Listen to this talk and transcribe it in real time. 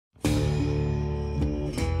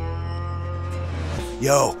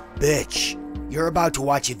Yo, bitch, you're about to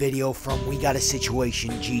watch a video from We Got a Situation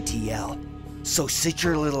GTL. So sit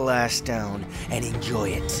your little ass down and enjoy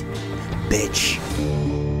it, bitch.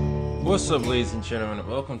 What's up, ladies and gentlemen, and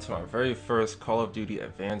welcome to my very first Call of Duty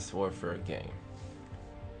Advanced Warfare game.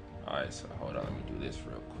 Alright, so hold on, let me do this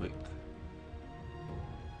real quick.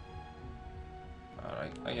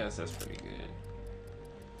 Alright, I guess that's pretty good.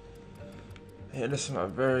 Yeah, this is my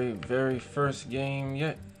very first game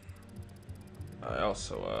yet. I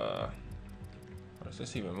also, what is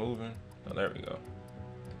this even moving? Oh, there we go.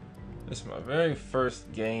 This is my very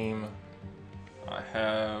first game. I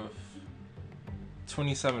have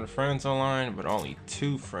 27 friends online, but only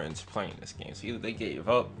 2 friends playing this game. So either they gave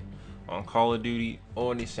up on Call of Duty,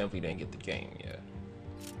 or they simply didn't get the game yet.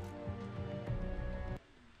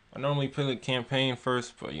 I normally play the campaign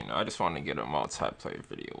first, but you know, I just want to get a multiplayer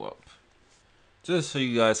video up, just so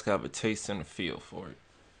you guys can have a taste and a feel for it.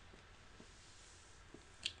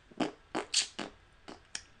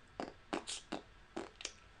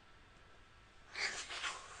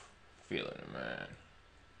 Feeling it, man.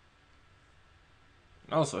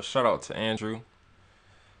 And also, shout out to Andrew,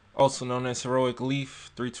 also known as Heroic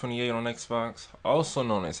Leaf 328 on Xbox, also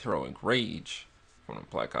known as Heroic Rage from the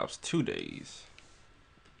Black Ops 2 days.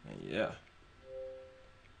 And yeah.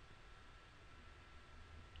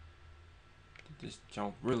 Did this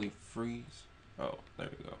jump really freeze? Oh, there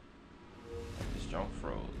we go. This jump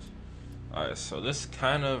froze. Alright, so this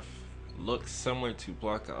kind of looks similar to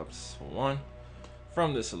Black Ops 1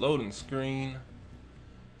 from this loading screen.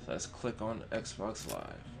 So let's click on Xbox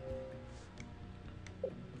Live.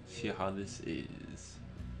 See how this is.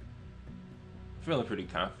 Feeling pretty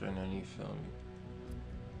confident in you, feel me?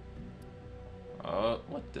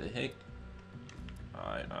 What the heck?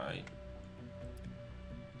 Alright.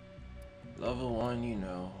 Level 1, you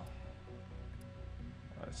know.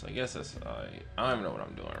 Alright, so I guess that's alright. I don't even know what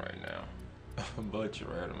I'm doing right now. A bunch of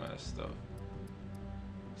random ass stuff.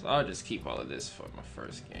 So I'll just keep all of this for my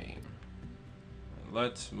first game. And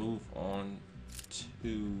let's move on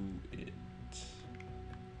to it.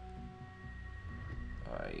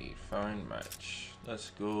 Alright, find match. Let's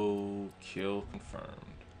go kill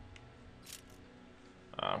confirmed.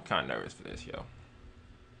 I'm kind of nervous for this, yo.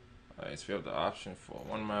 Alright, so we have the option for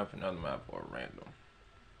one map, another map, or random.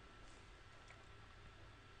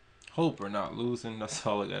 Hope we're not losing, that's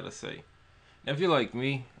all I gotta say. If you're like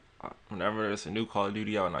me, whenever there's a new Call of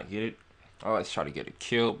Duty out and I get it, I always try to get a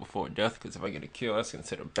kill before death, because if I get a kill, that's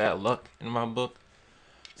considered bad luck in my book.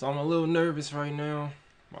 So I'm a little nervous right now.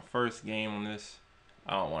 My first game on this.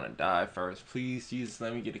 I don't want to die first. Please, Jesus,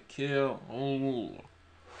 let me get a kill. Oh,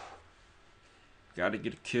 gotta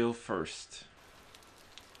get a kill first.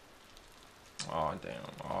 Oh, damn.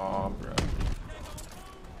 Oh, bro.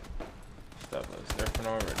 Stuff looks different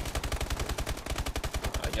already.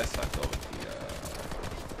 I guess I go with the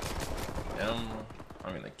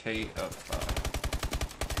the KF5.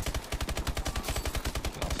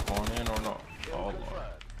 Can I spawn in or not? Oh, Lord.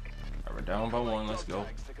 Alright, we're down by 1. Let's go.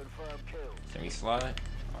 Can we slide?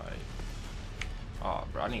 Alright. Oh,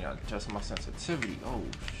 bro, I need to adjust my sensitivity. Oh,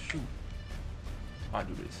 shoot. I'll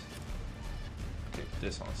do this. Okay, put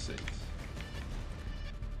this on 6.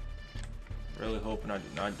 Really hoping I do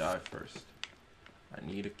not die first. I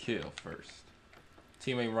need a kill first.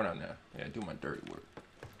 Teammate, run out now. Yeah, do my dirty work.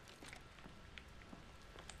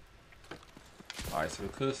 Alright, so we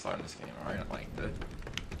could slide in this game. Alright, I like that.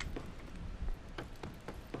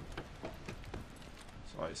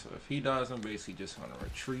 Alright, so if he dies, I'm basically just gonna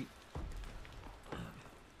retreat.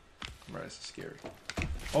 Right, this is scary.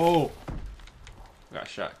 Oh! Got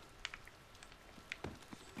shot.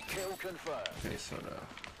 Okay, so the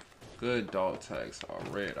good dog tags are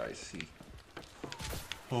red, I see.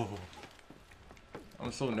 Oh.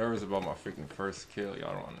 I'm so nervous about my freaking first kill,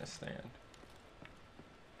 y'all don't understand.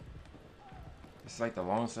 It's like the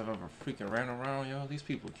longest I've ever freaking ran around, yo. These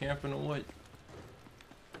people camping or what?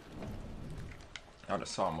 I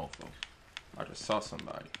just saw a mofo. I just saw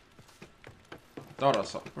somebody. Thought I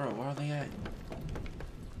saw. Bro, where are they at?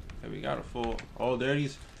 Okay, we got a full. Oh, there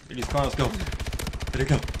these clowns go. There they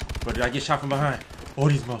go. But did I get shot from behind? Oh,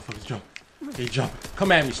 these motherfuckers jump. They jump.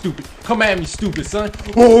 Come at me, stupid. Come at me, stupid, son.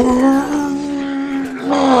 Oh!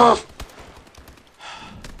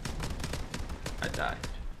 I died.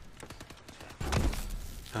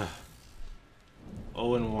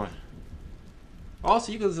 0-1.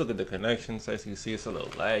 Also, you can just look at the connections. As you can see, it's a little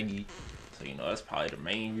laggy. So, you know, that's probably the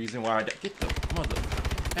main reason why I died. Get the mother.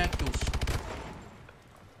 Back those.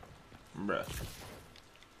 Bruh.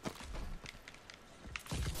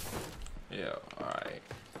 Yeah, alright.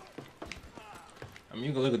 I mean,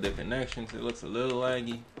 you can look at the connections. It looks a little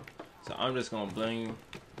laggy. So I'm just gonna blame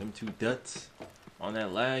them two duts on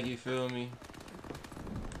that lag, you feel me?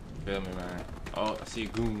 Feel me, man. Oh, I see a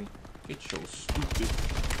goon. Get your stupid.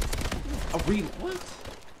 What?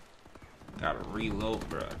 Gotta reload,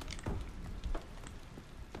 bruh.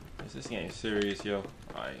 Is this game serious, yo?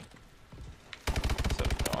 Alright. So,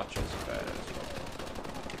 I'll choose a bad ass, bro.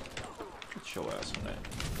 Get your ass on that.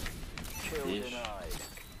 Kill Ish. denied.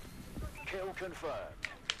 Kill confirmed.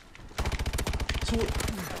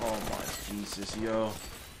 Oh my Jesus, yo.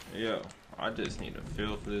 Yo, I just need a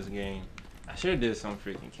feel for this game. I should have did some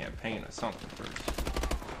freaking campaign or something first.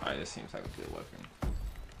 Alright, this seems like a good weapon.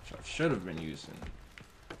 Which I should have been using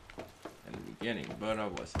in the beginning, but I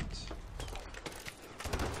wasn't.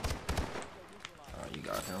 You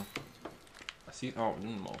got him. I see all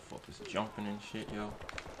them motherfuckers jumping and shit, yo.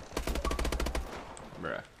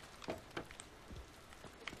 Bruh.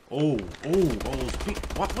 Oh,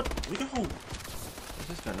 what? Yo! Does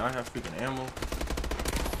this guy not have freaking ammo?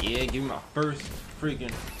 Yeah, give me my first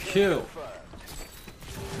freaking kill.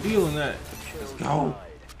 Feeling that. Let's go.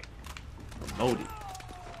 Promoted.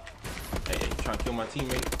 Hey, you trying to kill my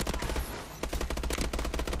teammate?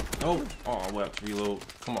 No. Oh, I will have to reload.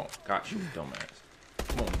 Come on. Got you, dumbass.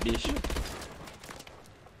 Come on, bitch.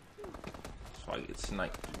 So I get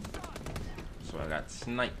sniped. So I got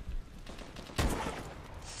sniped.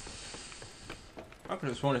 I could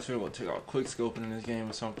have sworn it's going to take out quick scoping in this game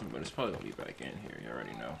or something, but it's probably going to be back in here. You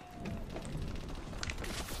already know.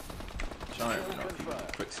 I don't even know if you can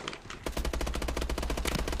quick scope.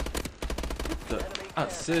 What the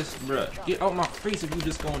assist, bruh? Get out my face if you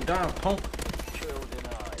just going down, punk.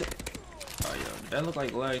 Oh yeah, that look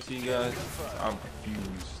like lag to you guys? I'm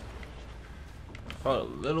confused. Felt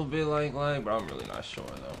a little bit like lag, but I'm really not sure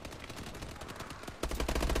though.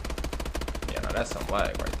 Yeah, now that's some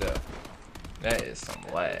lag right there. That is some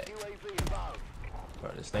lag.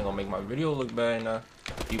 But this thing gonna make my video look bad now.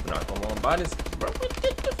 People not gonna want to buy this. Bro,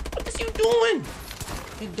 what is you doing?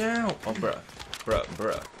 Get down. Oh,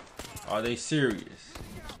 bruh. Are they serious?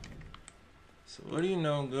 So what do you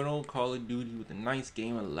know? Good old Call of Duty with a nice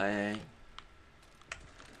game of lag.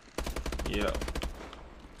 Yo.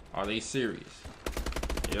 Are they serious?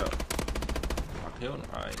 Yo. I killed him.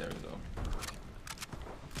 Alright, there we go.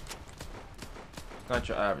 Not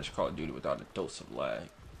your average Call of Duty without a dose of lag.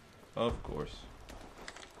 Of course.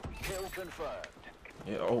 Kill confirmed.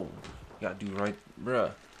 Yeah, oh. You gotta do right,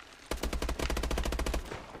 bruh.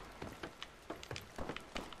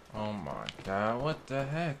 Oh my god, what the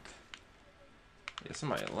heck? Yeah,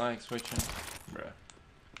 somebody lag switching. Bruh.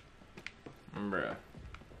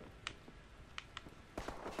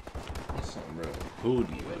 Something real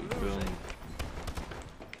booty, you feel me?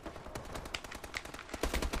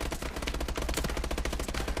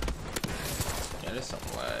 Yeah, there's some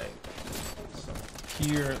lag. Some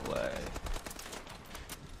pure lag.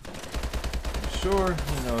 I'm sure,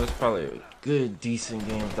 you know, it's probably a good, decent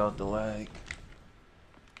game without the lag.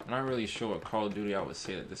 I'm not really sure what Call of Duty I would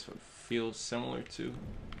say that this would feel similar to,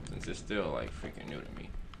 since it's still like freaking new to me.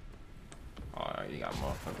 Alright, you got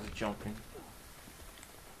motherfuckers jumping.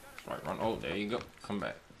 Right, run. Oh, there you go. Come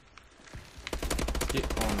back. Get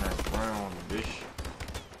on that ground, bitch.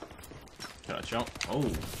 Can I jump? Oh,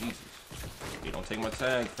 Jesus. You don't take my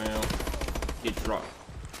tag, fam. Get dropped.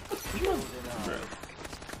 Bruh.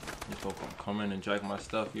 You folk gonna come in and jack my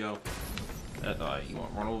stuff, yo. That's alright. You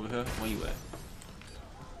wanna run over here? Where you at?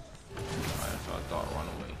 Alright, so I thought run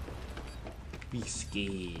away. Be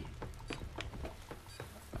scared.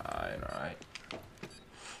 Alright.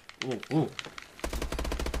 Ooh.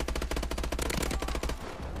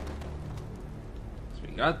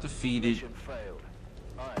 Got defeated,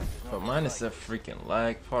 but minus that freaking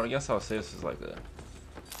lag part. I guess I'll say this is like a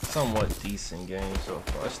somewhat decent game so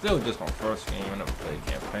far. It's still just my first game. I never played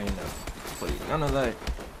campaign, never played none of that,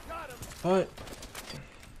 but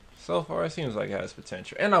so far it seems like it has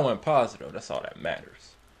potential. And I went positive. That's all that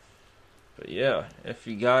matters. But yeah, if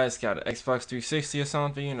you guys got an Xbox 360 or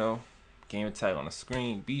something, you know, Gamertag on the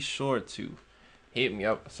screen, be sure to hit me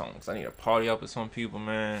up with something, cause I need to party up with some people,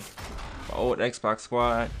 man. My old Xbox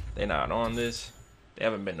squad, they not on this. They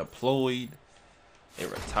haven't been deployed. They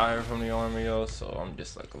retired from the army, yo. So I'm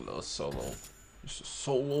just like a little solo, just a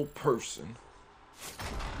solo person.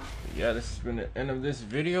 But yeah, this has been the end of this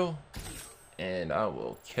video, and I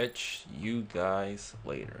will catch you guys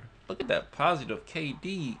later. Look at that positive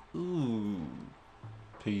KD. Ooh,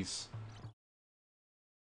 peace.